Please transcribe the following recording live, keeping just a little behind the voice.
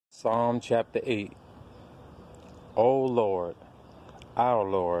Psalm chapter 8. O Lord, our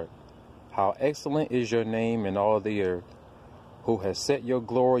Lord, how excellent is your name in all the earth, who has set your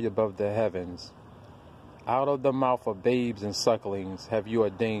glory above the heavens. Out of the mouth of babes and sucklings have you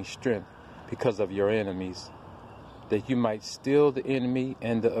ordained strength because of your enemies, that you might still the enemy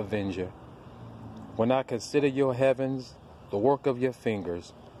and the avenger. When I consider your heavens, the work of your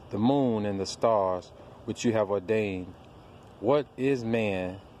fingers, the moon and the stars which you have ordained, what is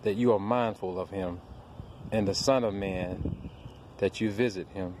man that you are mindful of him, and the Son of Man that you visit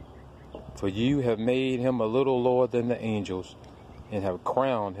him? For you have made him a little lower than the angels, and have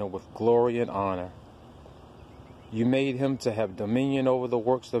crowned him with glory and honor. You made him to have dominion over the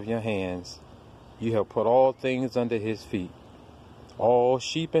works of your hands. You have put all things under his feet, all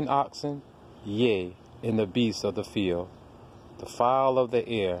sheep and oxen, yea, and the beasts of the field, the fowl of the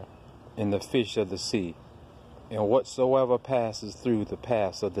air, and the fish of the sea, and whatsoever passes through the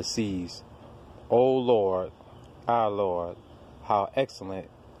paths of the seas. O Lord, our Lord, how excellent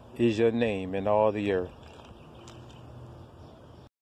is your name in all the earth.